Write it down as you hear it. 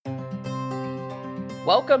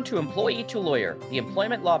Welcome to Employee to Lawyer, the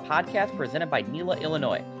employment law podcast presented by NELA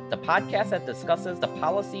Illinois, the podcast that discusses the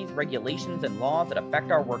policies, regulations, and laws that affect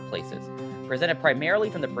our workplaces, presented primarily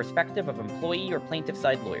from the perspective of employee or plaintiff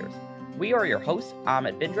side lawyers. We are your hosts,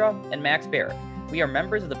 Amit Bindra and Max Barrett. We are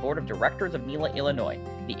members of the Board of Directors of NELA Illinois,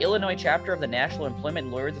 the Illinois chapter of the National Employment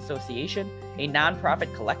Lawyers Association, a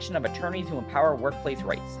nonprofit collection of attorneys who empower workplace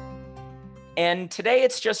rights. And today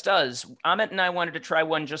it's just us. Amit and I wanted to try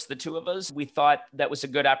one, just the two of us. We thought that was a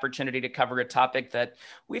good opportunity to cover a topic that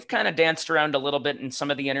we've kind of danced around a little bit in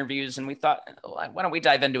some of the interviews. And we thought, why don't we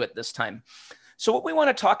dive into it this time? So what we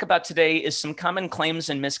want to talk about today is some common claims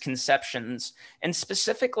and misconceptions, and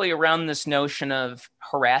specifically around this notion of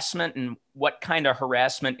harassment and what kind of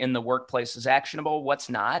harassment in the workplace is actionable, what's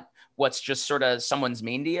not, what's just sort of someone's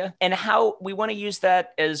mean to you, and how we want to use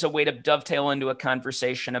that as a way to dovetail into a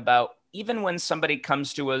conversation about even when somebody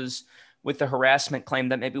comes to us with a harassment claim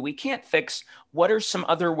that maybe we can't fix, what are some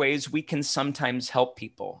other ways we can sometimes help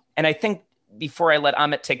people? And I think before I let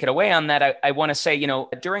Amit take it away on that, I want to say,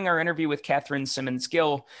 during our interview with Catherine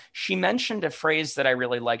Simmons-Gill, she mentioned a phrase that I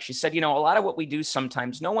really like. She said, a lot of what we do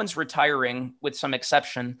sometimes, no one's retiring, with some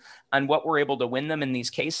exception, on what we're able to win them in these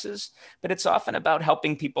cases, but it's often about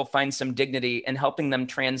helping people find some dignity and helping them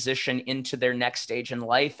transition into their next stage in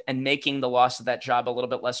life and making the loss of that job a little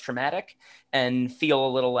bit less traumatic and feel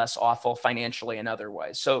a little less awful financially and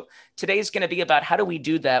otherwise. So today's going to be about how do we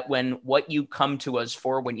do that when what you come to us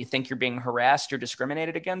for, when you think you're being harassed or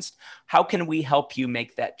discriminated against, how can we help you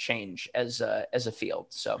make that change as a field?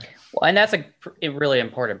 So, well, and that's a really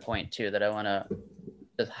important point too, that I want to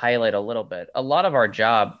just highlight a little bit. A lot of our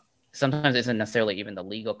job sometimes isn't necessarily even the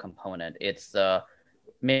legal component. It's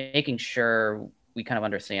making sure we kind of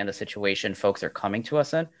understand the situation folks are coming to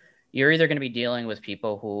us in. You're either going to be dealing with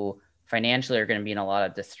people who financially are going to be in a lot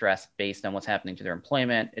of distress based on what's happening to their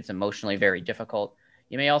employment. It's emotionally very difficult.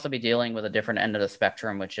 You may also be dealing with a different end of the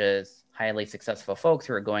spectrum, which is highly successful folks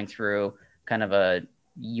who are going through kind of a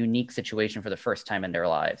unique situation for the first time in their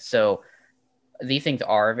lives. So these things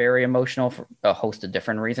are very emotional for a host of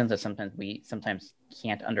different reasons that we sometimes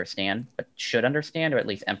can't understand, but should understand or at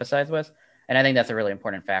least empathize with. And I think that's a really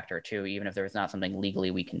important factor too, even if there's not something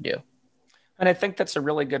legally we can do. And I think that's a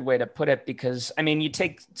really good way to put it, because, you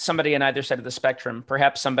take somebody on either side of the spectrum,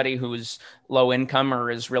 perhaps somebody who's low income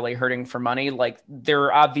or is really hurting for money. Like, there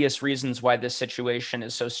are obvious reasons why this situation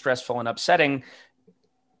is so stressful and upsetting,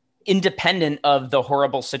 independent of the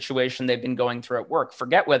horrible situation they've been going through at work.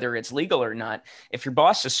 Forget whether it's legal or not. If your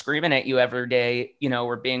boss is screaming at you every day,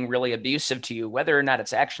 or being really abusive to you, whether or not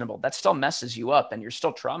it's actionable, that still messes you up and you're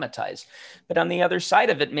still traumatized. But on the other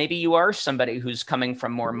side of it, maybe you are somebody who's coming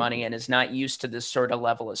from more money and is not used to this sort of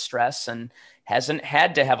level of stress and hasn't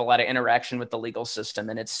had to have a lot of interaction with the legal system.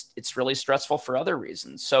 And it's really stressful for other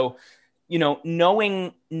reasons. So,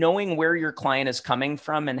 knowing where your client is coming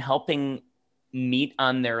from and helping meet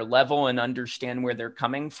on their level and understand where they're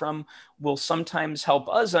coming from will sometimes help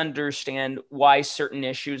us understand why certain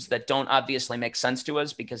issues that don't obviously make sense to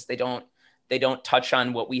us because they don't touch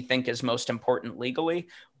on what we think is most important legally,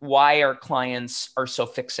 why our clients are so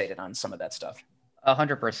fixated on some of that stuff.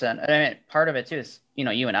 100%. And part of it too is,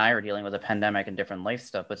 you and I are dealing with a pandemic and different life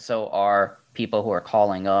stuff, but so are people who are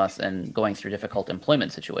calling us and going through difficult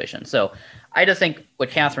employment situations. So I just think what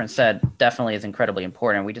Catherine said definitely is incredibly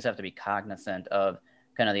important. We just have to be cognizant of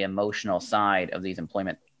kind of the emotional side of these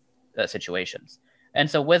employment situations. And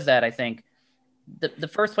so with that, I think the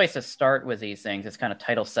first place to start with these things is kind of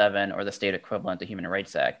Title VII or the state equivalent, the Human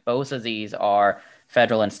Rights Act. Both of these are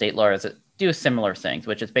federal and state laws that do similar things,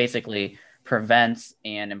 which is basically prevents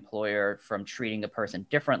an employer from treating a person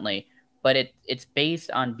differently, but it's based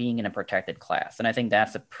on being in a protected class. And I think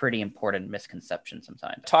that's a pretty important misconception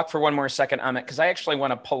sometimes. Talk for one more second, Amit, because I actually want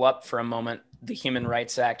to pull up for a moment the Human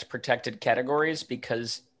Rights Act protected categories,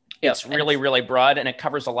 because it's really, really broad and it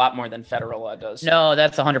covers a lot more than federal law does. No,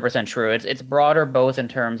 that's 100% true. It's broader both in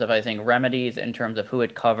terms of, I think, remedies, in terms of who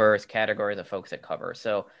it covers, categories of folks it covers.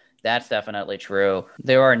 So that's definitely true.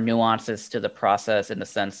 There are nuances to the process in the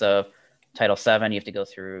sense of Title VII, you have to go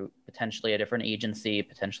through potentially a different agency,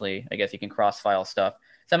 potentially, I guess you can cross-file stuff.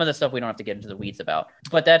 Some of the stuff we don't have to get into the weeds about.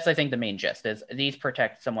 But that's, I think, the main gist is these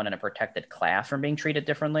protect someone in a protected class from being treated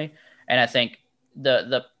differently. And I think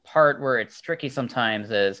the part where it's tricky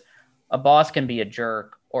sometimes is a boss can be a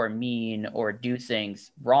jerk or mean or do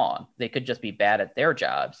things wrong. They could just be bad at their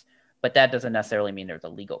jobs, but that doesn't necessarily mean there's a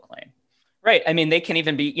legal claim. Right. I mean, they can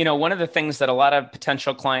even be, one of the things that a lot of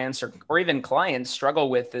potential clients or even clients struggle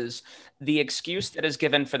with is the excuse that is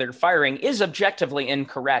given for their firing is objectively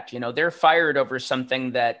incorrect. They're fired over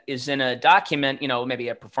something that is in a document, maybe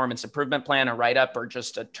a performance improvement plan, a write-up, or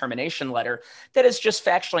just a termination letter that is just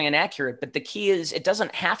factually inaccurate. But the key is it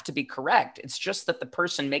doesn't have to be correct. It's just that the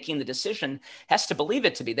person making the decision has to believe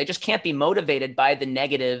it to be. They just can't be motivated by the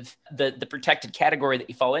negative, the protected category that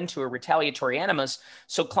you fall into, or retaliatory animus.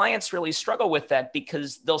 So clients really struggle with that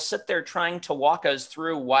because they'll sit there trying to walk us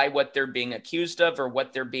through why what they're being accused of or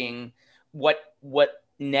what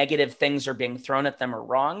negative things are being thrown at them are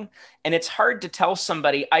wrong. And it's hard to tell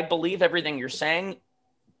somebody, I believe everything you're saying.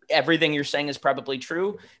 Everything you're saying is probably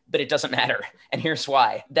true, but it doesn't matter. And here's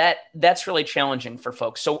why. That's really challenging for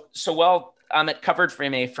folks. So while it covered for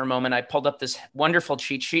me for a moment, I pulled up this wonderful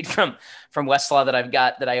cheat sheet from Westlaw that I've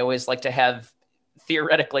got that I always like to have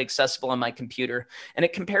theoretically accessible on my computer. And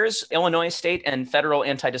it compares Illinois state and federal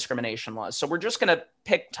anti-discrimination laws. So we're just going to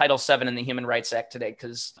pick Title VII in the Human Rights Act today,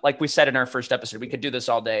 because like we said in our first episode, we could do this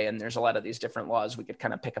all day. And there's a lot of these different laws we could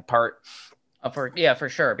kind of pick apart. For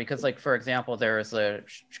sure. Because like, for example, there's the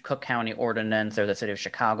Cook County ordinance, there's the city of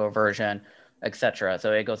Chicago version, etc.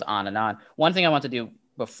 So it goes on and on. One thing I want to do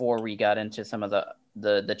before we got into some of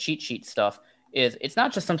the cheat sheet stuff is it's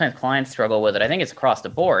not just sometimes clients struggle with it. I think it's across the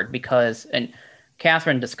board because, and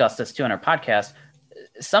Catherine discussed this too in our podcast,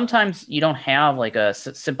 sometimes you don't have like a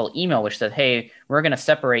simple email which says, hey, we're going to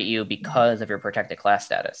separate you because of your protected class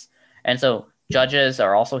status. And so judges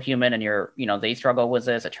are also human, and they struggle with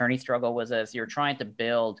this, attorneys struggle with this. You're trying to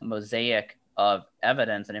build a mosaic of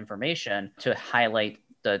evidence and information to highlight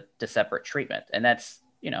the separate treatment. And that's,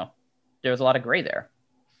 there's a lot of gray there.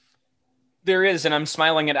 There is, and I'm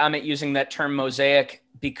smiling at Amit using that term mosaic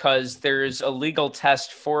because there's a legal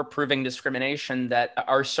test for proving discrimination that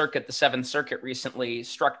our circuit, the Seventh Circuit, recently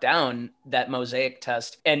struck down that mosaic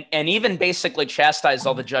test and even basically chastised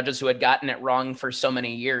all the judges who had gotten it wrong for so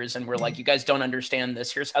many years. And we're like, you guys don't understand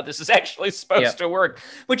this. Here's how this is actually supposed to work,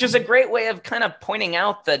 which is a great way of kind of pointing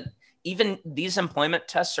out that even these employment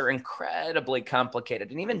tests are incredibly complicated,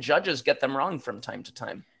 and even judges get them wrong from time to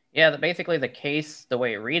time. Yeah, basically the case, the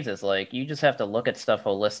way it reads is like, you just have to look at stuff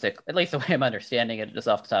holistic, at least the way I'm understanding it just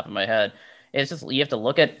off the top of my head. It's just, you have to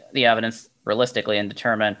look at the evidence realistically and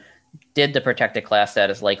determine, did the protected class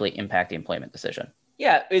status likely impact the employment decision?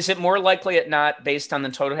 Yeah. Is it more likely at not, based on the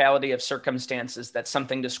totality of circumstances, that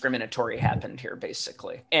something discriminatory happened here,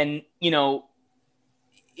 basically? And,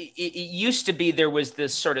 it used to be there was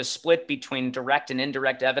this sort of split between direct and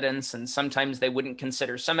indirect evidence, and sometimes they wouldn't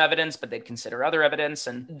consider some evidence, but they'd consider other evidence.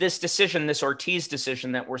 And this decision, this Ortiz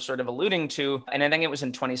decision that we're sort of alluding to, and I think it was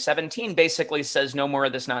in 2017, basically says no more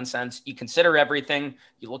of this nonsense. You consider everything,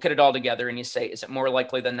 you look at it all together, and you say, is it more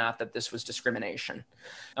likely than not that this was discrimination?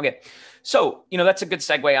 Okay, so, that's a good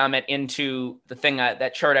segue, Amit, into the thing,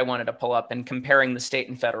 that chart I wanted to pull up and comparing the state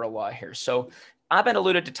and federal law here. So Abed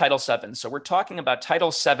alluded to Title VII. So we're talking about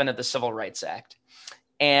Title VII of the Civil Rights Act.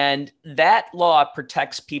 And that law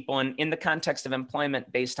protects people in the context of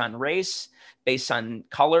employment based on race, based on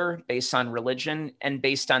color, based on religion, and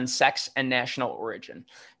based on sex and national origin.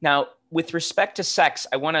 Now, with respect to sex,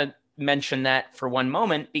 I want to mention that for one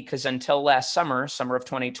moment, because until last summer of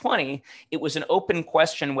 2020, it was an open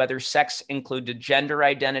question whether sex included gender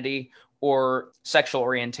identity or sexual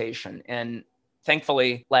orientation. And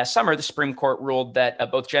thankfully, last summer, the Supreme Court ruled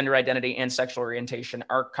that both gender identity and sexual orientation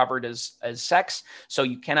are covered as sex. So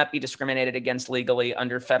you cannot be discriminated against legally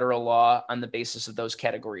under federal law on the basis of those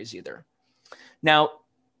categories either. Now,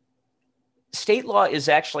 state law is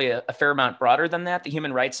actually a fair amount broader than that, the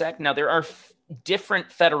Human Rights Act. Now, there are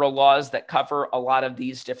different federal laws that cover a lot of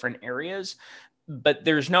these different areas, but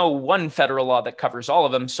there's no one federal law that covers all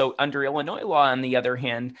of them. So under Illinois law, on the other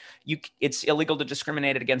hand, it's illegal to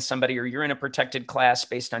discriminate against somebody, or you're in a protected class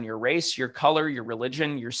based on your race, your color, your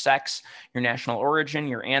religion, your sex, your national origin,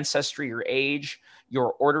 your ancestry, your age,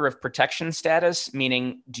 your order of protection status,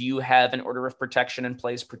 meaning do you have an order of protection in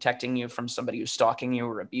place protecting you from somebody who's stalking you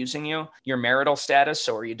or abusing you? Your marital status,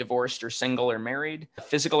 so are you divorced or single or married?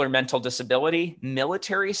 Physical or mental disability,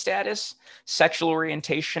 military status, sexual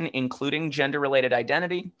orientation, including gender-related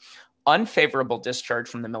identity, unfavorable discharge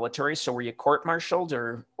from the military. So were you court-martialed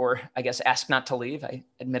or I guess asked not to leave?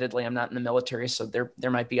 Admittedly, I'm not in the military, so there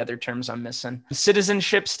might be other terms I'm missing.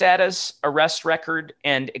 Citizenship status, arrest record,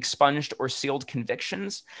 and expunged or sealed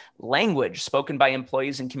convictions, language spoken by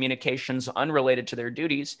employees in communications unrelated to their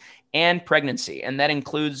duties, and pregnancy. And that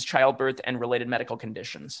includes childbirth and related medical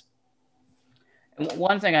conditions. And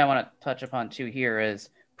one thing I want to touch upon too here is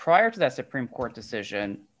prior to that Supreme Court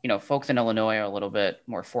decision, folks in Illinois are a little bit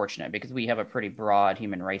more fortunate because we have a pretty broad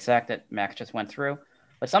Human Rights Act that Max just went through,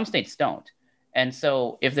 but some states don't. And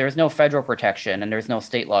so if there's no federal protection and there's no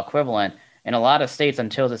state law equivalent, in a lot of states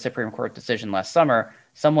until the Supreme Court decision last summer,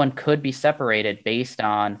 someone could be separated based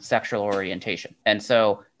on sexual orientation. And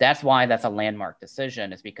so that's why that's a landmark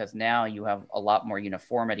decision, is because now you have a lot more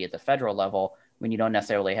uniformity at the federal level when you don't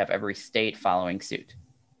necessarily have every state following suit.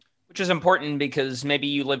 Which is important because maybe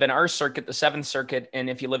you live in our circuit, the Seventh Circuit, and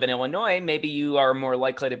if you live in Illinois, maybe you are more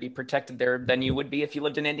likely to be protected there than you would be if you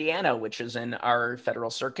lived in Indiana, which is in our federal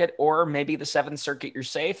circuit, or maybe the Seventh Circuit, you're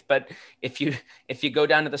safe. But if you go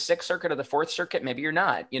down to the Sixth Circuit or the Fourth Circuit, maybe you're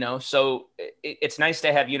not, So it's nice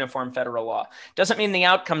to have uniform federal law. Doesn't mean the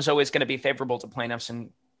outcome's always going to be favorable to plaintiffs,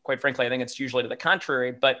 and quite frankly, I think it's usually to the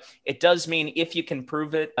contrary, but it does mean if you can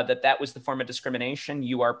prove it, that was the form of discrimination,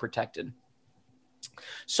 you are protected.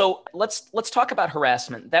 So let's talk about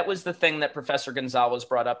harassment. That was the thing that Professor Gonzalez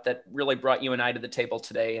brought up that really brought you and I to the table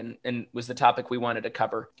today and was the topic we wanted to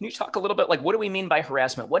cover. Can you talk a little bit, what do we mean by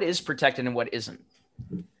harassment? What is protected and what isn't?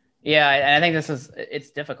 Yeah, and I think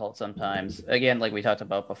it's difficult sometimes. Again, like we talked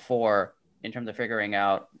about before, in terms of figuring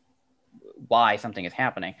out why something is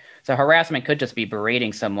happening. So harassment could just be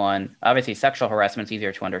berating someone. Obviously, sexual harassment is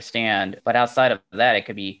easier to understand, but outside of that, it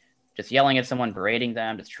could be just yelling at someone, berating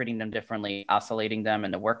them, just treating them differently, isolating them in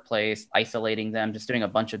the workplace, isolating them, just doing a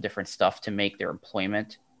bunch of different stuff to make their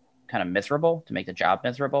employment kind of miserable, to make the job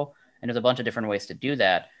miserable. And there's a bunch of different ways to do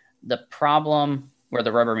that. The problem where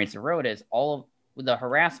the rubber meets the road is all of the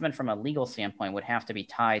harassment from a legal standpoint would have to be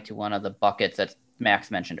tied to one of the buckets that Max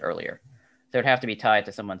mentioned earlier. So it would have to be tied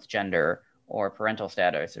to someone's gender or parental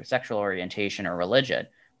status or sexual orientation or religion.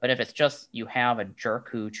 But if it's just you have a jerk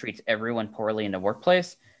who treats everyone poorly in the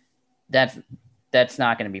workplace, that's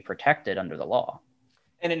not going to be protected under the law.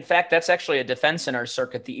 And in fact, that's actually a defense in our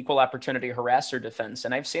circuit, the equal opportunity harasser defense.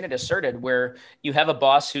 And I've seen it asserted where you have a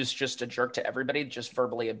boss who's just a jerk to everybody, just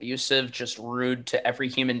verbally abusive, just rude to every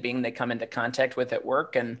human being they come into contact with at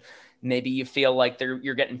work. And maybe you feel like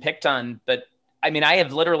you're getting picked on. But I mean, I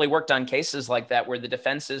have literally worked on cases like that where the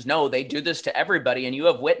defense is, no, they do this to everybody. And you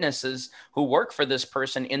have witnesses who work for this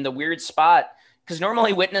person in the weird spot. Because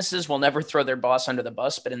normally witnesses will never throw their boss under the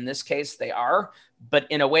bus, but in this case they are, but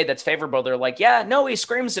in a way that's favorable. They're like, yeah, no, he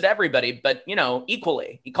screams at everybody, but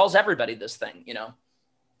equally, he calls everybody this thing,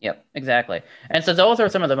 Yep, exactly. And so those are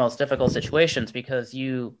some of the most difficult situations because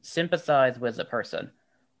you sympathize with the person,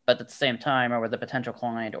 but at the same time, or with the potential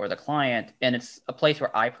client or the client, and it's a place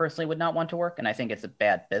where I personally would not want to work, and I think it's a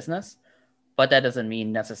bad business, but that doesn't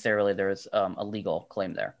mean necessarily there's a legal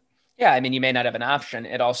claim there. Yeah, I mean, you may not have an option.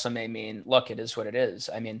 It also may mean, look, it is what it is.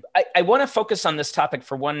 I mean, I want to focus on this topic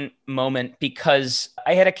for one moment because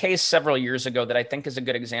I had a case several years ago that I think is a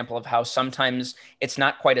good example of how sometimes it's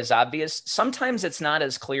not quite as obvious. Sometimes it's not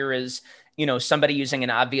as clear as, somebody using an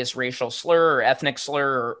obvious racial slur or ethnic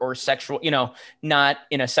slur or sexual, not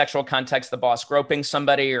in a sexual context, the boss groping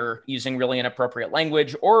somebody or using really inappropriate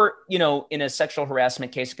language, or, in a sexual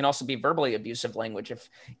harassment case, it can also be verbally abusive language. If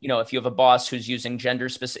you have a boss who's using gender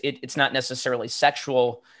specific, it's not necessarily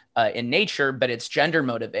sexual in nature, but it's gender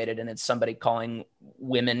motivated and it's somebody calling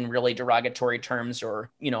women really derogatory terms or,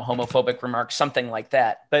 homophobic remarks, something like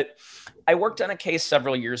that. But I worked on a case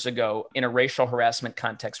several years ago in a racial harassment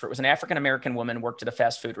context where it was an African-American woman worked at a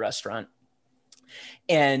fast food restaurant.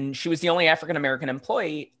 And she was the only African-American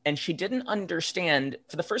employee. And she didn't understand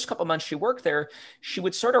for the first couple of months she worked there, she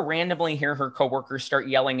would sort of randomly hear her coworkers start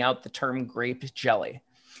yelling out the term grape jelly.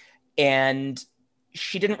 And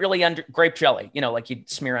she didn't really grape jelly, like you'd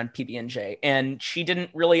smear on PB&J. And she didn't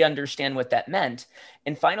really understand what that meant.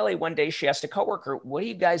 And finally, one day she asked a coworker, what are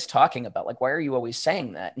you guys talking about? Like, why are you always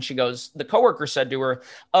saying that? And she goes, the coworker said to her,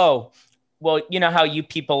 oh, well, you know how you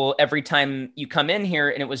people, every time you come in here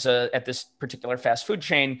and it was at this particular fast food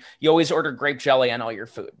chain, you always order grape jelly on all your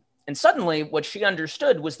food. And suddenly what she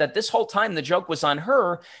understood was that this whole time the joke was on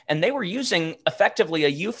her and they were using effectively a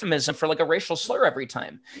euphemism for like a racial slur every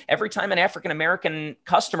time. Every time an African-American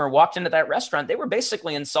customer walked into that restaurant, they were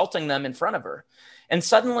basically insulting them in front of her. And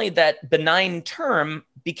suddenly that benign term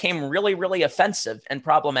became really, really offensive and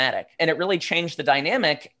problematic. And it really changed the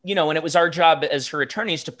dynamic, and it was our job as her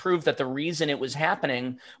attorneys to prove that the reason it was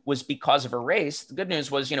happening was because of her race. The good news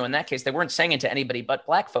was, in that case, they weren't saying it to anybody but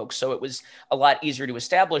Black folks. So it was a lot easier to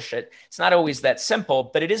establish it. It's not always that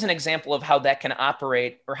simple, but it is an example of how that can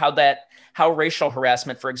operate or how racial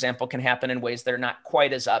harassment, for example, can happen in ways that are not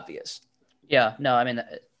quite as obvious. Yeah, no, I mean,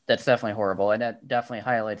 that's definitely horrible. And that definitely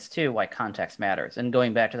highlights, too, why context matters. And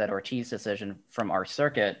going back to that Ortiz decision from our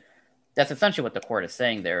circuit, that's essentially what the court is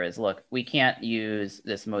saying there is, look, we can't use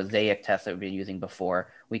this mosaic test that we've been using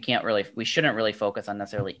before. We shouldn't really focus on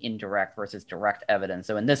necessarily indirect versus direct evidence.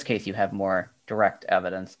 So in this case, you have more direct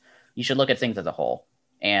evidence. You should look at things as a whole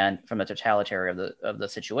and from the totality of the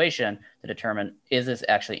situation to determine, is this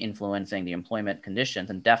actually influencing the employment conditions?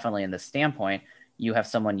 And definitely in this standpoint, you have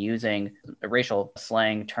someone using a racial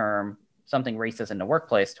slang term, something racist in the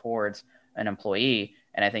workplace towards an employee.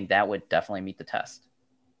 And I think that would definitely meet the test.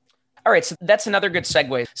 All right, so that's another good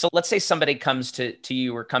segue. So let's say somebody comes to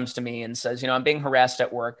you or comes to me and says, I'm being harassed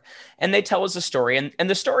at work, and they tell us a story, and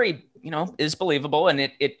the story, is believable and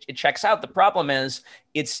it checks out. The problem is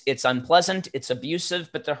it's unpleasant, it's abusive,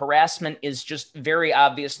 but the harassment is just very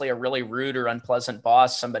obviously a really rude or unpleasant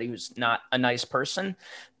boss, somebody who's not a nice person,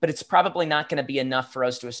 but it's probably not going to be enough for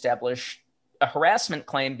us to establish a harassment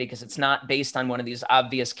claim because it's not based on one of these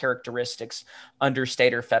obvious characteristics under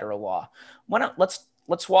state or federal law.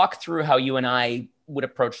 Let's walk through how you and I would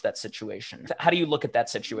approach that situation. How do you look at that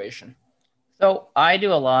situation? So I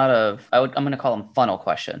do a lot of, I'm going to call them funnel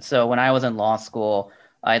questions. So when I was in law school,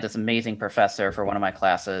 I had this amazing professor for one of my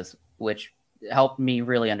classes, which helped me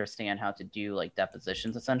really understand how to do like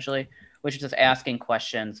depositions essentially, which is just asking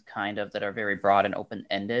questions kind of that are very broad and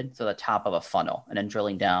open-ended. So the top of a funnel and then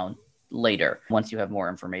drilling down later once you have more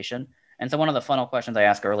information. And so one of the funnel questions I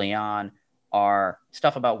ask early on are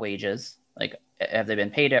stuff about wages, like have they been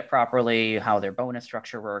paid it properly, how their bonus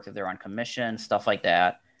structure works, if they're on commission, stuff like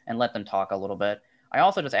that, and let them talk a little bit. I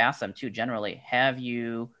also just ask them too, generally, have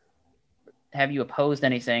you opposed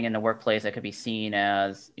anything in the workplace that could be seen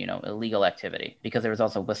as, illegal activity? Because there was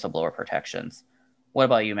also whistleblower protections. What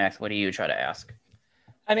about you, Max? What do you try to ask?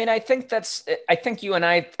 I mean, I think you and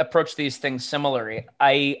I approach these things similarly.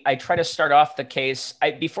 I try to start off the case.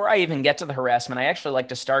 Before I even get to the harassment, I actually like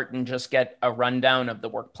to start and just get a rundown of the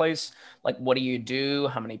workplace. Like, what do you do?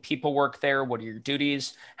 How many people work there? What are your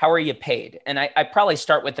duties? How are you paid? And I probably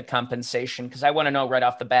start with the compensation because I want to know right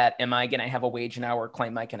off the bat, am I going to have a wage and hour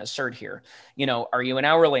claim I can assert here? Are you an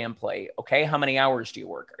hourly employee? Okay. How many hours do you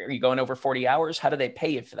work? Are you going over 40 hours? How do they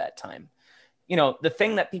pay you for that time? The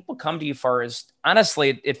thing that people come to you for is,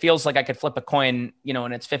 honestly, it feels like I could flip a coin,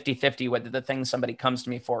 and it's 50-50 whether the thing somebody comes to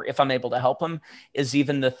me for, if I'm able to help them, is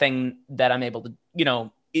even the thing that I'm able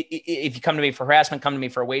to, if you come to me for harassment, come to me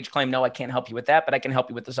for a wage claim. No, I can't help you with that, but I can help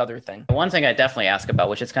you with this other thing. One thing I definitely ask about,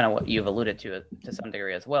 which is kind of what you've alluded to some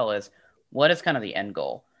degree as well, is what is kind of the end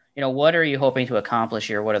goal? What are you hoping to accomplish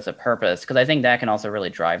here? What is the purpose? Because I think that can also really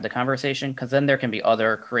drive the conversation, because then there can be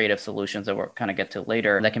other creative solutions that we'll kind of get to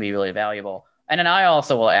later that can be really valuable. And then I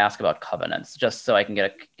also will ask about covenants, just so I can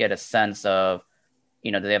get a sense of,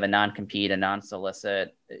 do they have a non-compete, a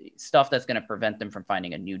non-solicit, stuff that's going to prevent them from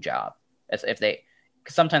finding a new job. Because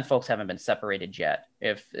sometimes folks haven't been separated yet.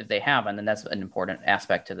 If they haven't, then that's an important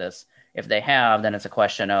aspect to this. If they have, then it's a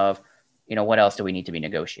question of, what else do we need to be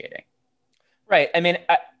negotiating? Right. I mean,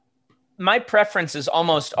 my preference is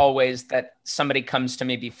almost always that somebody comes to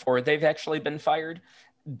me before they've actually been fired,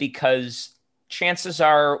 because chances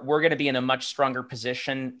are we're going to be in a much stronger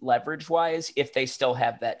position leverage wise if they still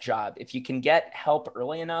have that job. If you can get help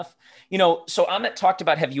early enough, so Amit talked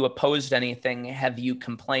about, have you opposed anything? Have you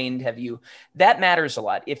complained? That matters a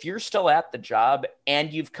lot. If you're still at the job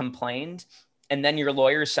and you've complained, and then your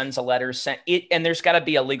lawyer sends a letter, and there's got to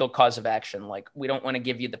be a legal cause of action. Like, we don't want to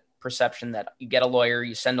give you the perception that you get a lawyer,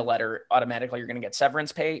 you send a letter, automatically you're going to get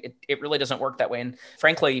severance pay. It really doesn't work that way. And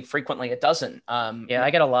frankly, frequently it doesn't. Yeah,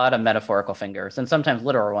 I get a lot of metaphorical fingers and sometimes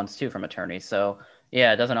literal ones too from attorneys. So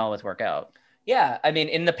yeah, it doesn't always work out. Yeah. I mean,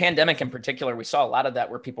 in the pandemic in particular, we saw a lot of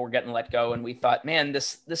that where people were getting let go, and we thought, man,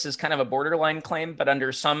 this is kind of a borderline claim, but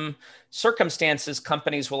under some circumstances,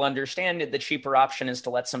 companies will understand it. The cheaper option is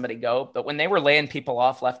to let somebody go. But when they were laying people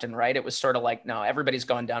off left and right, it was sort of like, no, everybody's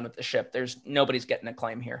going down with the ship. Nobody's getting a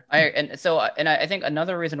claim here. I think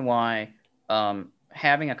another reason why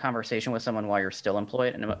having a conversation with someone while you're still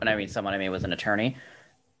employed, and when I mean someone, I mean was an attorney,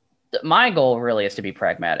 my goal really is to be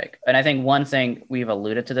pragmatic. And I think one thing, we've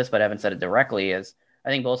alluded to this, but I haven't said it directly, is I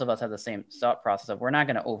think both of us have the same thought process of, we're not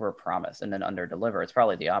going to overpromise and then underdeliver. It's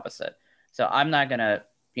probably the opposite. So I'm not going to,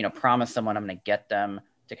 promise someone I'm going to get them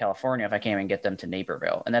to California if I can't even get them to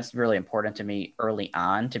Naperville. And that's really important to me early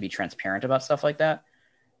on, to be transparent about stuff like that.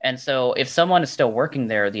 And so if someone is still working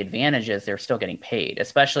there, the advantage is they're still getting paid,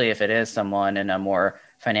 especially if it is someone in a more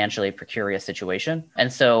financially precarious situation.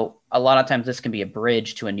 And so a lot of times this can be a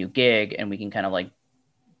bridge to a new gig, and we can kind of like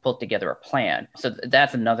put together a plan. So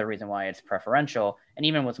that's another reason why it's preferential. And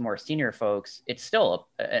even with more senior folks, it's still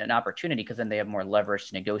an opportunity, because then they have more leverage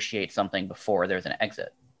to negotiate something before there's an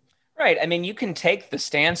exit. Right. I mean, you can take the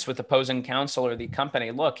stance with opposing counsel or the company.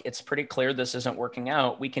 Look, it's pretty clear this isn't working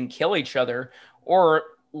out. We can kill each other, or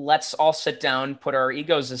let's all sit down, put our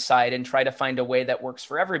egos aside, and try to find a way that works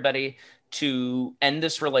for everybody to end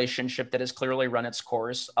this relationship that has clearly run its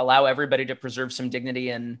course, allow everybody to preserve some dignity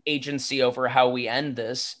and agency over how we end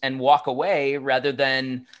this, and walk away rather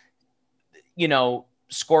than,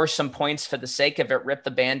 score some points for the sake of it, rip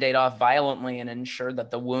the Band-Aid off violently and ensure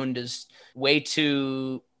that the wound is way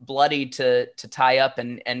too bloody to tie up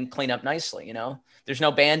and clean up nicely. There's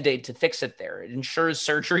no Band-Aid to fix it there. It ensures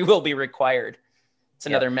surgery will be required. It's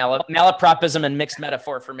another malapropism and mixed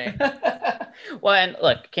metaphor for me. Well, and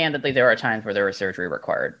look, candidly, there are times where there is surgery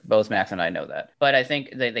required. Both Max and I know that. But I think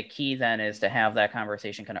the key then is to have that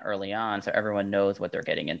conversation kind of early on so everyone knows what they're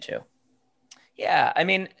getting into. Yeah, I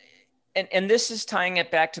mean, and this is tying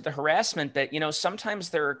it back to the harassment bit. Sometimes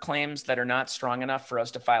there are claims that are not strong enough for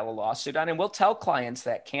us to file a lawsuit on. And we'll tell clients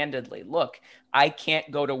that candidly, look, I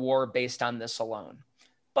can't go to war based on this alone.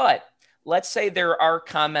 But let's say there are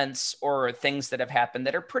comments or things that have happened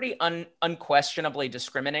that are pretty unquestionably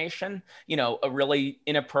discrimination, a really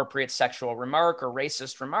inappropriate sexual remark or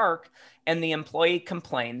racist remark, and the employee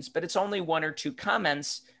complains, but it's only one or two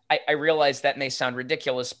comments. I realize that may sound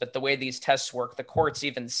ridiculous, but the way these tests work, the courts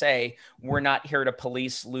even say, we're not here to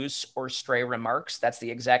police loose or stray remarks. That's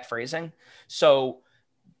the exact phrasing. So,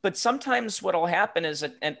 but sometimes what will happen is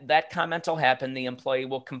that comment will happen, the employee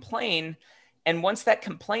will complain. And once that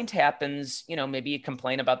complaint happens, maybe you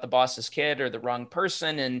complain about the boss's kid or the wrong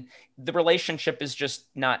person, and the relationship is just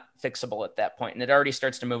not fixable at that point, and it already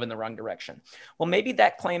starts to move in the wrong direction. Well, maybe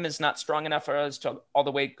that claim is not strong enough for us to all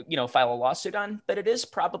the way, file a lawsuit on, but it is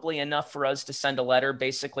probably enough for us to send a letter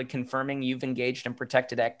basically confirming you've engaged in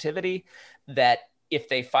protected activity, that if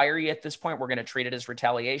they fire you at this point, we're going to treat it as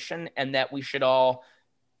retaliation, and that we should all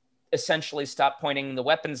essentially stop pointing the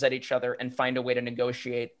weapons at each other and find a way to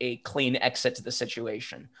negotiate a clean exit to the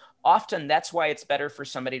situation. Often that's why it's better for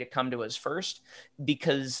somebody to come to us first,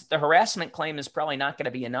 because the harassment claim is probably not going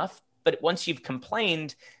to be enough. But once you've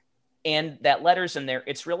complained and that letter's in there,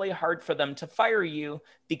 it's really hard for them to fire you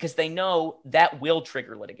because they know that will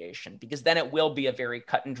trigger litigation, because then it will be a very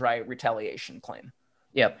cut and dry retaliation claim.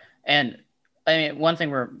 Yep. And I mean, one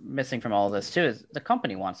thing we're missing from all of this too is the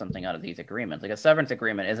company wants something out of these agreements. Like a severance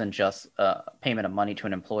agreement isn't just a payment of money to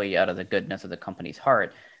an employee out of the goodness of the company's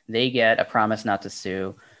heart. They get a promise not to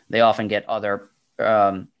sue. They often get other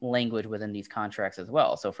language within these contracts as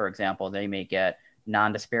well. So, for example, they may get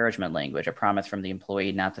non-disparagement language, a promise from the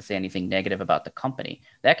employee not to say anything negative about the company.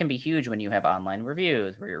 That can be huge when you have online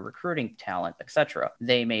reviews where you're recruiting talent, etc.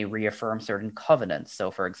 They may reaffirm certain covenants.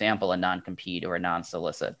 So, for example, a non-compete or a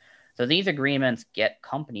non-solicit. So these agreements get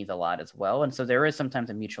companies a lot as well. And so there is sometimes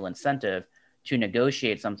a mutual incentive to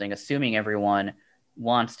negotiate something, assuming everyone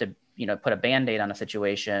wants to, put a Band-Aid on a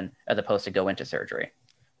situation as opposed to go into surgery.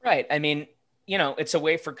 Right. I mean, it's a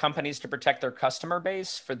way for companies to protect their customer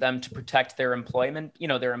base, for them to protect their employment,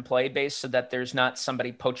 their employee base, so that there's not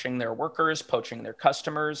somebody poaching their workers, poaching their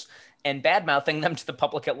customers, and bad-mouthing them to the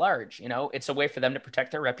public at large. It's a way for them to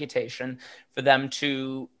protect their reputation, for them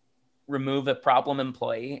to remove a problem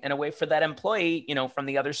employee, and a way for that employee, from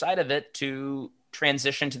the other side of it, to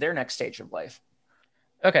transition to their next stage of life.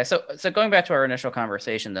 Okay, so going back to our initial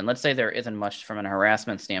conversation, then let's say there isn't much from an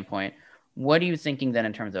harassment standpoint. What are you thinking then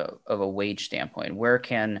in terms of a wage standpoint? Where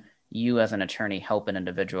can you as an attorney help an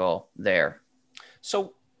individual there?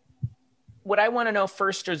 So what I want to know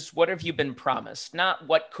first is, what have you been promised? Not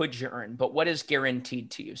what could you earn, but what is guaranteed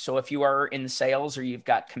to you. So if you are in sales or you've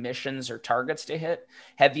got commissions or targets to hit,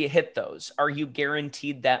 have you hit those? Are you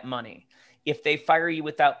guaranteed that money? If they fire you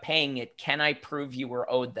without paying it, can I prove you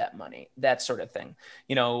were owed that money? That sort of thing.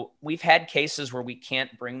 We've had cases where we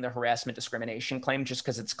can't bring the harassment discrimination claim just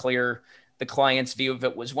because it's clear the client's view of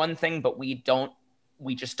it was one thing, but we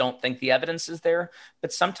just don't think the evidence is there.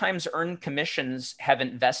 But sometimes earned commissions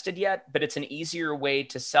haven't vested yet, but it's an easier way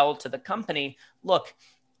to sell to the company. Look,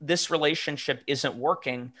 this relationship isn't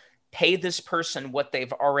working. Pay this person what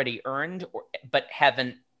they've already earned, but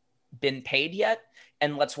haven't been paid yet,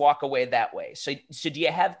 and let's walk away that way. So do you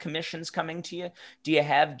have commissions coming to you? Do you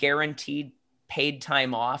have guaranteed paid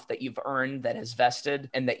time off that you've earned that has vested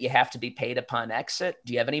and that you have to be paid upon exit?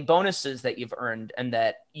 Do you have any bonuses that you've earned and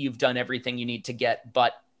that you've done everything you need to get,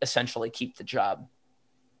 but essentially keep the job?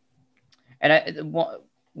 And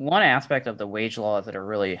one aspect of the wage laws that are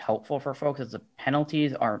really helpful for folks is the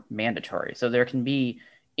penalties are mandatory. So there can be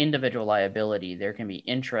individual liability, there can be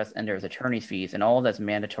interest, and there's attorney's fees, and all of that's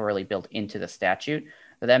mandatorily built into the statute.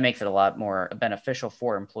 So that makes it a lot more beneficial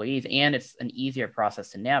for employees, and it's an easier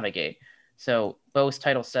process to navigate. So both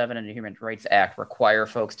Title VII and the Human Rights Act require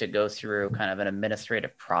folks to go through kind of an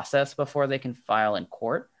administrative process before they can file in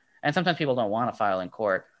court. And sometimes people don't want to file in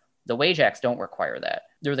court. The wage acts don't require that.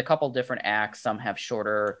 There's a couple different acts. Some have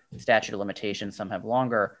shorter statute of limitations, some have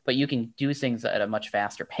longer, but you can do things at a much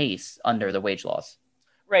faster pace under the wage laws.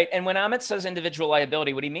 Right. And when Amit says individual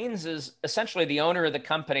liability, what he means is essentially the owner of the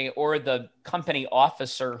company or the company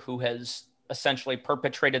officer who has essentially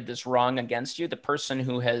perpetrated this wrong against you, the person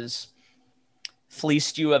who has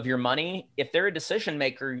fleeced you of your money. If they're a decision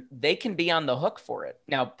maker, they can be on the hook for it.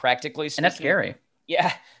 Now, practically speaking, and that's scary.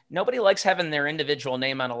 Yeah, nobody likes having their individual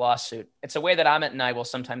name on a lawsuit. It's a way that Amit and I will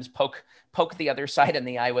sometimes poke the other side in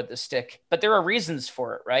the eye with the stick. But there are reasons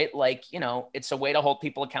for it, right? Like, it's a way to hold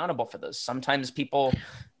people accountable for this. Sometimes people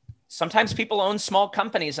own small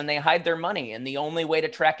companies and they hide their money, and the only way to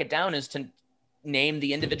track it down is to name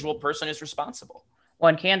the individual person who's responsible. Well,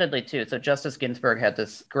 and candidly, too, so Justice Ginsburg had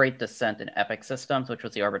this great dissent in Epic Systems, which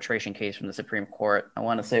was the arbitration case from the Supreme Court. I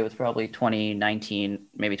want to say it was probably 2019,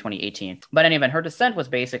 maybe 2018. But in any event, her dissent was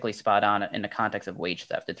basically spot on in the context of wage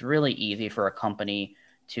theft. It's really easy for a company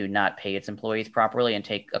to not pay its employees properly and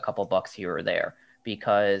take a couple bucks here or there,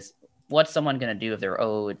 because what's someone going to do if they're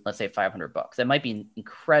owed, let's say, $500? It might be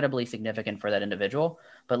incredibly significant for that individual,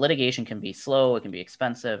 but litigation can be slow, it can be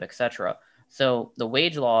expensive, etc. So the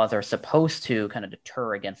wage laws are supposed to kind of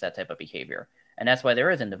deter against that type of behavior. And that's why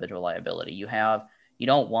there is individual liability. You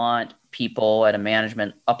don't want people at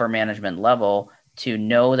a upper management level to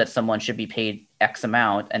know that someone should be paid X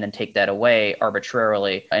amount and then take that away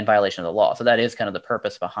arbitrarily in violation of the law. So that is kind of the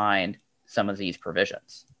purpose behind some of these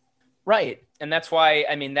provisions. Right. And that's why,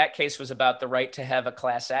 that case was about the right to have a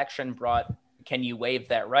class action brought. Can you waive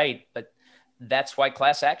that right? But that's why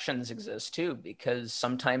class actions exist too, because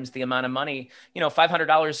sometimes the amount of money,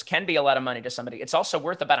 $500 can be a lot of money to somebody. It's also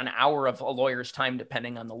worth about an hour of a lawyer's time,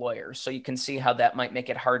 depending on the lawyer. So you can see how that might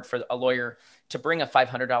make it hard for a lawyer to bring a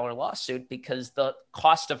 $500 lawsuit, because the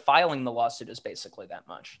cost of filing the lawsuit is basically that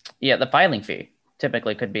much. Yeah, the filing fee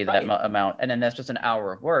typically could be that amount. And then that's just an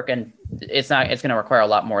hour of work. And it's going to require a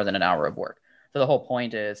lot more than an hour of work. So the whole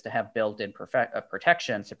point is to have built-in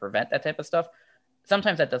protections to prevent that type of stuff.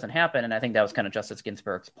 Sometimes that doesn't happen. And I think that was kind of Justice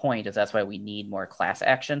Ginsburg's point, is that's why we need more class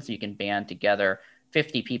action. So you can band together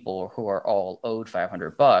 50 people who are all owed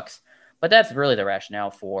 $500. But that's really the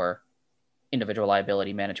rationale for individual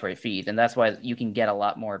liability mandatory fees. And that's why you can get a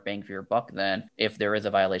lot more bang for your buck than if there is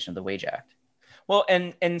a violation of the Wage Act. Well,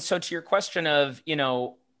 and so to your question of,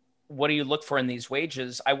 what do you look for in these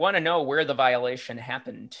wages? I want to know where the violation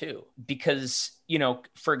happened too, because,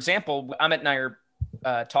 for example, Amit and I are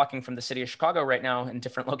talking from the city of Chicago right now in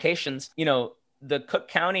different locations. The Cook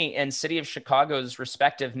County and city of Chicago's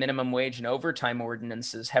respective minimum wage and overtime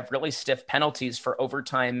ordinances have really stiff penalties for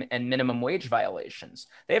overtime and minimum wage violations.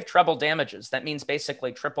 They have treble damages. That means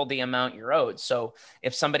basically triple the amount you're owed. So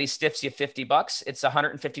if somebody stiffs you $50, it's a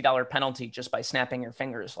 $150 penalty just by snapping your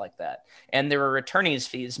fingers like that. And there are attorney's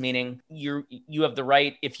fees, meaning you have the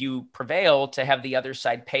right, if you prevail, to have the other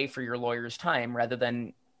side pay for your lawyer's time rather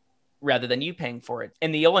than you paying for it.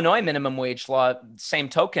 In the Illinois minimum wage law, same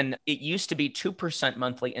token, it used to be 2%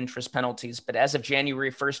 monthly interest penalties, but as of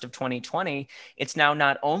January 1st of 2020, it's now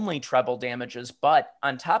not only treble damages, but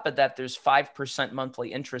on top of that, there's 5%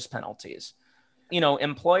 monthly interest penalties.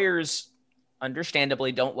 Employers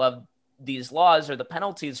understandably don't love these laws or the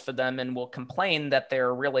penalties for them and will complain that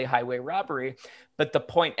they're really highway robbery. But the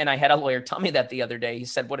point, and I had a lawyer tell me that the other day, he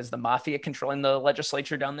said, what is the mafia controlling the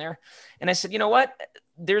legislature down there? And I said, you know what?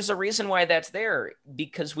 There's a reason why that's there,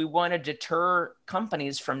 because we want to deter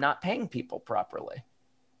companies from not paying people properly.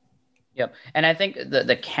 Yep. And I think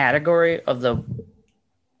the category of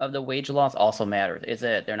the wage laws also matters. Is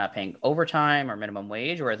it they're not paying overtime or minimum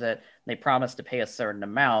wage, or is it they promise to pay a certain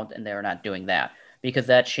amount and they're not doing that? Because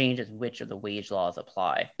that changes which of the wage laws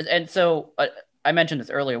apply. And so I mentioned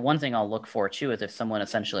this earlier. One thing I'll look for too is if someone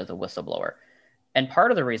essentially is a whistleblower. And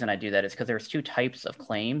part of the reason I do that is because there's two types of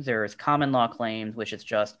claims. There's common law claims, which is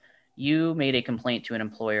just you made a complaint to an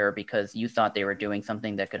employer because you thought they were doing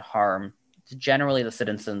something that could harm generally the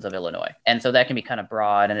citizens of Illinois. And so that can be kind of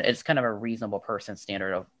broad, and it's kind of a reasonable person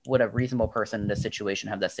standard of would a reasonable person in this situation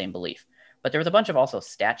have that same belief. But there's a bunch of also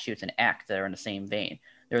statutes and acts that are in the same vein.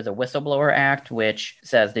 There's a Whistleblower Act, which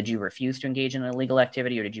says, did you refuse to engage in an illegal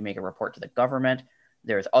activity or did you make a report to the government?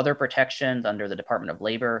 There's other protections under the Department of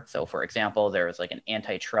Labor. So, for example, there's like an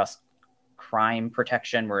antitrust crime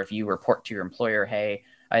protection where if you report to your employer, hey,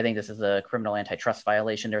 I think this is a criminal antitrust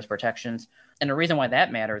violation, there's protections. And the reason why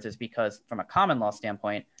that matters is because from a common law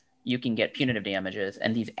standpoint, you can get punitive damages.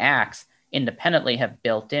 And these acts independently have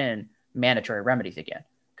built in mandatory remedies again.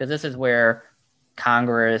 Because this is where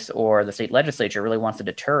Congress or the state legislature really wants to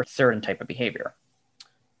deter certain type of behavior.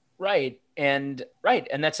 Right. And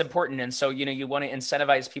that's important. And so, you want to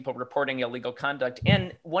incentivize people reporting illegal conduct.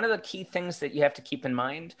 And one of the key things that you have to keep in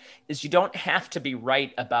mind is you don't have to be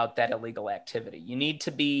right about that illegal activity. You need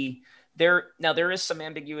to be there. Now, there is some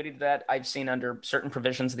ambiguity to that I've seen under certain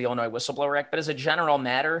provisions of the Illinois Whistleblower Act, but as a general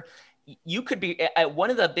matter, you could be at one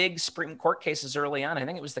of the big Supreme Court cases early on. I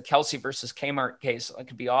think it was the Kelsey versus Kmart case. I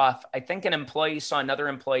could be off. I think an employee saw another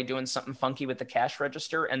employee doing something funky with the cash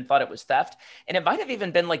register and thought it was theft. And it might have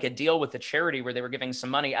even been like a deal with the charity where they were giving some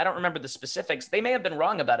money. I don't remember the specifics. They may have been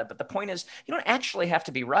wrong about it, but the point is you don't actually have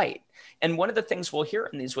to be right. And one of the things we'll hear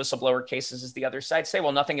in these whistleblower cases is the other side say,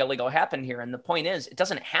 well, nothing illegal happened here. And the point is, it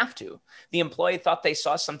doesn't have to. The employee thought they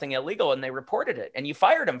saw something illegal and they reported it, and you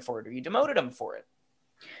fired them for it or you demoted them for it.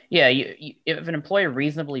 Yeah, if an employer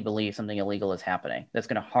reasonably believes something illegal is happening that's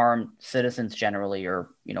going to harm citizens generally, or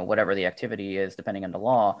whatever the activity is, depending on the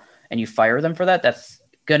law, and you fire them for that, that's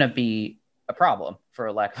going to be a problem,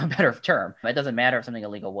 for lack of a better term. It doesn't matter if something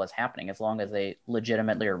illegal was happening, as long as they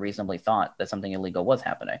legitimately or reasonably thought that something illegal was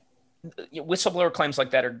happening. Whistleblower claims like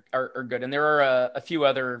that are good. And there are a few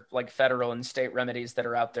other like federal and state remedies that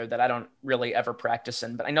are out there that I don't really ever practice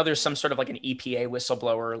in, but I know there's some sort of like an EPA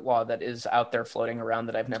whistleblower law that is out there floating around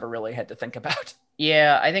that I've never really had to think about.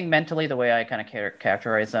 Yeah, I think mentally the way I kind of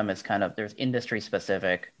characterize them is there's industry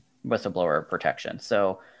specific whistleblower protection.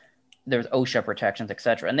 So there's OSHA protections, et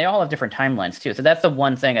cetera. And they all have different timelines too. So that's the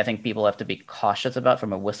one thing I think people have to be cautious about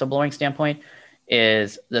from a whistleblowing standpoint,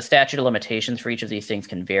 is the statute of limitations for each of these things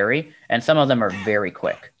can vary, and some of them are very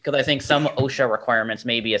quick. Because I think some OSHA requirements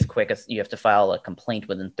may be as quick as you have to file a complaint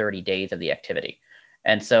within 30 days of the activity.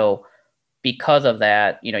 And so because of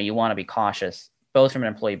that, you want to be cautious, both from an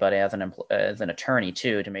employee, but as an attorney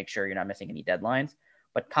too, to make sure you're not missing any deadlines.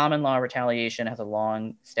 But common law retaliation has a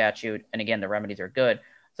long statute, and again, the remedies are good.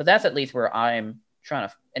 So that's at least where I'm trying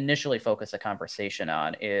to initially focus the conversation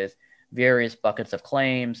on, is various buckets of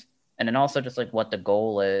claims, and then also just like what the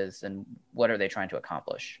goal is and what are they trying to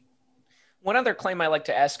accomplish. One other claim I like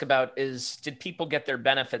to ask about is, did people get their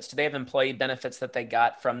benefits? Do they have employee benefits that they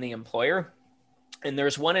got from the employer? And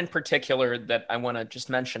there's one in particular that I want to just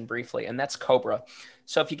mention briefly, and that's COBRA.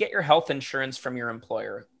 So if you get your health insurance from your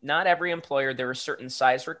employer, not every employer, there are certain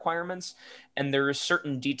size requirements and there are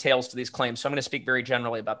certain details to these claims. So I'm going to speak very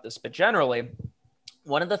generally about this, but generally,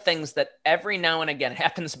 one of the things that every now and again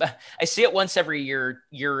happens, I see it once every year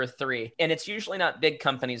or three, and it's usually not big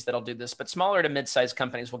companies that'll do this, but smaller to mid-sized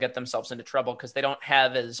companies will get themselves into trouble because they don't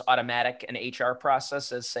have as automatic an HR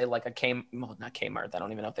process as, say, like not Kmart. I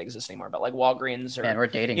don't even know if they exist anymore, but like Walgreens or. Man, we're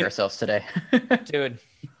dating ourselves today. Dude,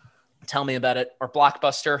 tell me about it. Or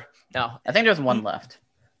Blockbuster. No, I think there's one left.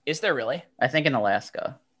 Is there really? I think in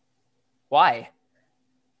Alaska. Why?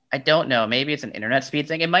 I don't know. Maybe it's an internet speed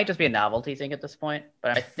thing. It might just be a novelty thing at this point,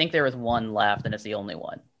 but I think there was one left and it's the only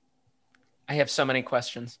one. I have so many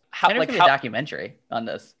questions. How a documentary on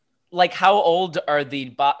this? Like, how old are the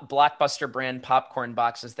Blockbuster brand popcorn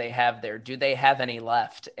boxes they have there? Do they have any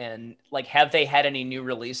left? And like, have they had any new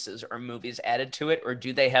releases or movies added to it? Or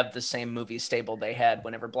do they have the same movie stable they had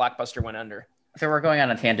whenever Blockbuster went under? So we're going on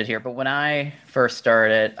a tangent here, but when I first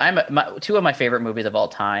started, two of my favorite movies of all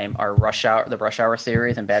time are the Rush Hour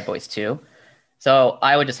series and Bad Boys 2. So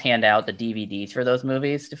I would just hand out the DVDs for those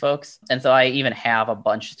movies to folks. And so I even have a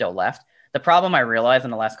bunch still left. The problem I realized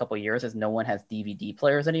in the last couple of years is no one has DVD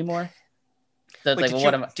players anymore. So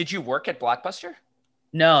it's did you work at Blockbuster?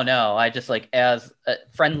 No. I just as a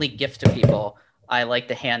friendly gift to people, I like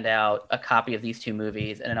to hand out a copy of these two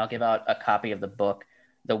movies, and then I'll give out a copy of the book,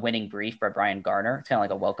 The Winning Brief by Brian Garner. It's kind of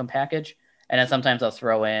like a welcome package. And then sometimes I'll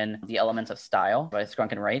throw in The Elements of Style by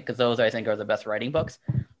Strunk and Wright, because those I think are the best writing books.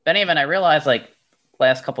 But even I realized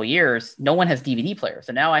last couple years, no one has DVD players.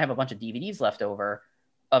 So now I have a bunch of DVDs left over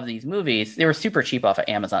of these movies. They were super cheap off of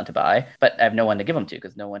Amazon to buy, but I have no one to give them to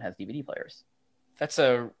because no one has DVD players. That's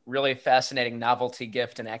a really fascinating novelty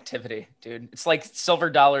gift and activity, dude. It's like silver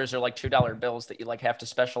dollars or like $2 bills that you have to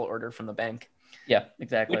special order from the bank. Yeah,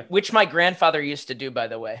 exactly. Which my grandfather used to do, by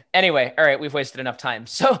the way. Anyway, all right, we've wasted enough time.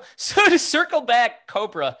 So to circle back,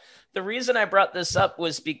 COBRA, the reason I brought this up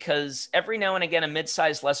was because every now and again, a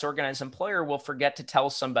mid-sized, less organized employer will forget to tell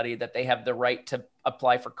somebody that they have the right to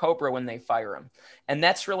apply for COBRA when they fire them. And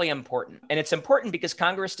that's really important. And it's important because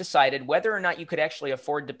Congress decided whether or not you could actually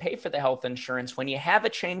afford to pay for the health insurance. When you have a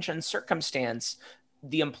change in circumstance,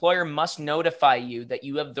 the employer must notify you that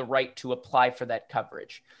you have the right to apply for that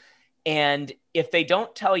coverage. And if they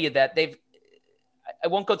don't tell you that, I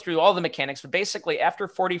won't go through all the mechanics, but basically after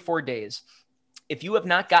 44 days, if you have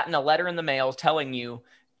not gotten a letter in the mail telling you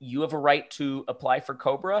you have a right to apply for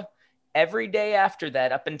COBRA, every day after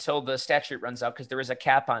that, up until the statute runs out, because there is a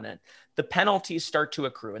cap on it, the penalties start to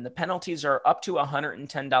accrue. And the penalties are up to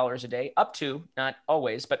 $110 a day, up to, not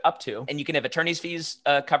always, but up to. And you can have attorney's fees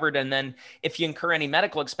covered. And then if you incur any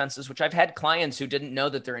medical expenses, which I've had clients who didn't know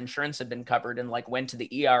that their insurance had been covered and like went to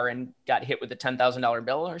the ER and got hit with a $10,000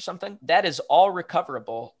 bill or something, that is all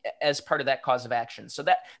recoverable as part of that cause of action. So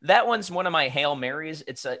that one's one of my Hail Marys.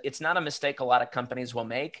 It's not a mistake a lot of companies will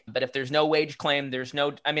make, but if there's no wage claim,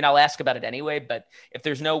 I'll ask about it anyway, but if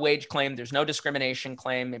there's no wage claim, there's no discrimination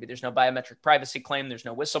claim, maybe there's no biometric privacy claim, there's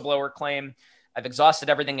no whistleblower claim, I've exhausted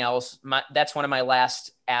everything else. That's one of my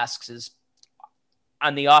last asks is,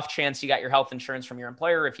 on the off chance you got your health insurance from your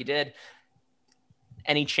employer, if you did,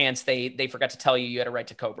 any chance they forgot to tell you had a right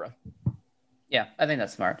to COBRA. Yeah, I think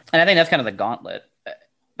that's smart. And I think that's kind of the gauntlet.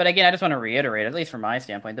 But again, I just want to reiterate, at least from my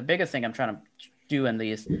standpoint, the biggest thing I'm trying to do in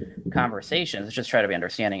these conversations is just try to be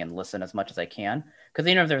understanding and listen as much as I can. Because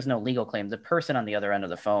even if there's no legal claim, the person on the other end of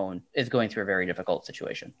the phone is going through a very difficult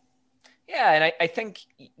situation. Yeah, and I think,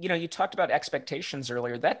 you talked about expectations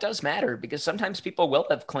earlier. That does matter because sometimes people will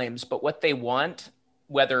have claims, but what they want,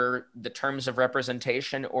 whether the terms of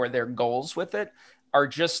representation or their goals with it, are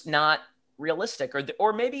just not realistic.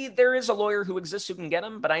 Or maybe there is a lawyer who exists who can get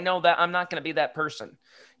them, but I know that I'm not going to be that person.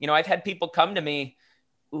 I've had people come to me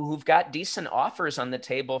who've got decent offers on the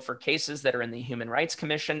table for cases that are in the Human Rights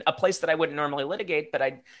Commission, a place that I wouldn't normally litigate, but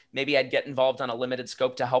I'd get involved on a limited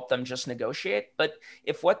scope to help them just negotiate. But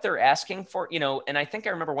if what they're asking for, and I think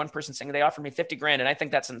I remember one person saying they offered me $50,000, and I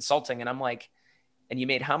think that's insulting. And I'm like, and you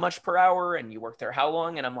made how much per hour and you worked there how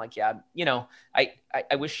long? And I'm like, yeah,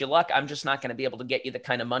 I wish you luck. I'm just not going to be able to get you the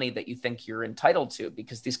kind of money that you think you're entitled to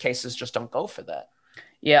because these cases just don't go for that.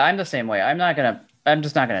 Yeah, I'm the same way. I don't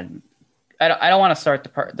want to start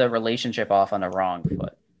the relationship off on the wrong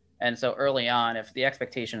foot. And so early on, if the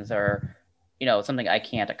expectations are, something I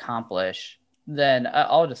can't accomplish, then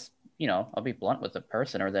I'll just, I'll be blunt with the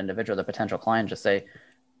person or the individual, the potential client, just say,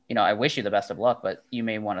 I wish you the best of luck, but you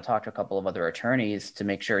may want to talk to a couple of other attorneys to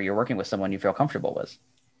make sure you're working with someone you feel comfortable with.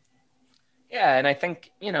 Yeah. And I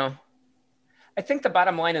think, the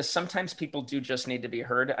bottom line is sometimes people do just need to be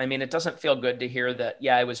heard. I mean, it doesn't feel good to hear that,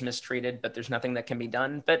 yeah, I was mistreated, but there's nothing that can be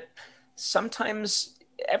done. But sometimes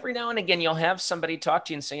every now and again, you'll have somebody talk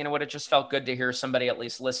to you and say, it just felt good to hear somebody at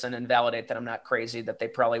least listen and validate that I'm not crazy, that they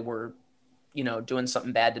probably were, doing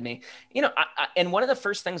something bad to me. And one of the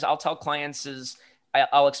first things I'll tell clients is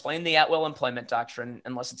I'll explain the at-will employment doctrine,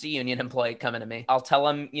 unless it's a union employee coming to me. I'll tell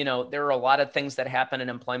them, there are a lot of things that happen in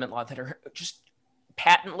employment law that are just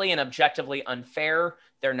patently and objectively unfair.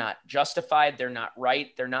 They're not justified. They're not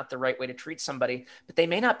right. They're not the right way to treat somebody, but they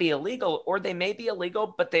may not be illegal, or they may be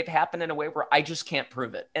illegal, but they've happened in a way where I just can't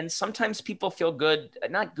prove it. And sometimes people feel good,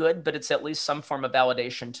 not good, but it's at least some form of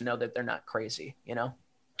validation to know that they're not crazy,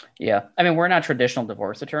 Yeah. I mean, we're not traditional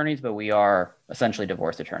divorce attorneys, but we are essentially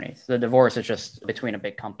divorce attorneys. The divorce is just between a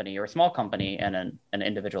big company or a small company and an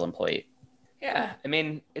individual employee. Yeah. I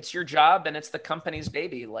mean, it's your job and it's the company's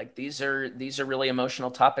baby. Like these are really emotional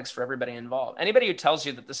topics for everybody involved. Anybody who tells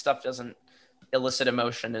you that this stuff doesn't elicit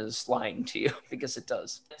emotion is lying to you because it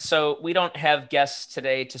does. So we don't have guests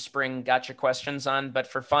today to spring gotcha questions on, but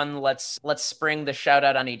for fun, let's spring the shout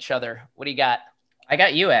out on each other. What do you got? I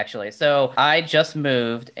got you, actually. So I just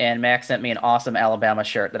moved and Max sent me an awesome Alabama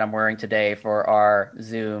shirt that I'm wearing today for our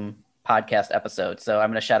Zoom podcast episode. So I'm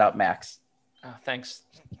going to shout out Max. Oh, thanks.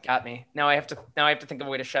 Got me. Now I have to think of a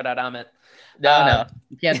way to shout out Amit. No.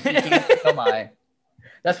 You can't oh my.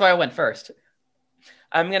 That's why I went first.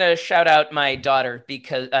 I'm going to shout out my daughter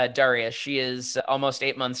because Daria, she is almost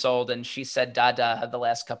 8 months old and she said Dada the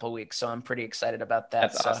last couple of weeks. So I'm pretty excited about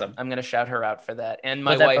that. That's awesome. I'm going to shout her out for that. And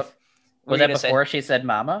my wife. Was that before she said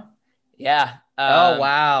mama? Yeah. Oh,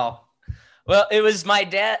 wow. Well, it was my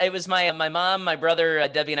dad. It was my mom, my brother,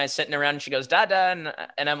 Debbie, and I sitting around, and she goes, Dada.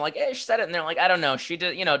 And I'm like, hey, she said it. And they're like, I don't know. She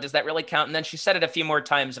did, does that really count? And then she said it a few more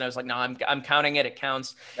times. And I was like, no, I'm counting it. It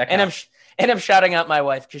counts. And I'm shouting out my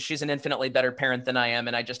wife because she's an infinitely better parent than I am.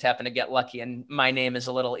 And I just happen to get lucky. And my name is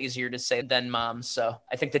a little easier to say than mom. So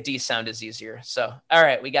I think the D sound is easier. So, all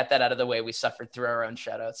right, we got that out of the way. We suffered through our own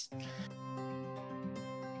shout outs.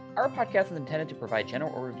 Our podcast is intended to provide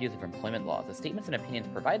general overviews of employment laws. The statements and opinions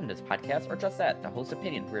provided in this podcast are just that, the host's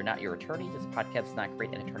opinion. We are not your attorney. This podcast does not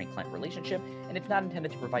create an attorney-client relationship, and it's not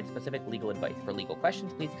intended to provide specific legal advice. For legal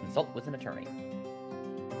questions, please consult with an attorney.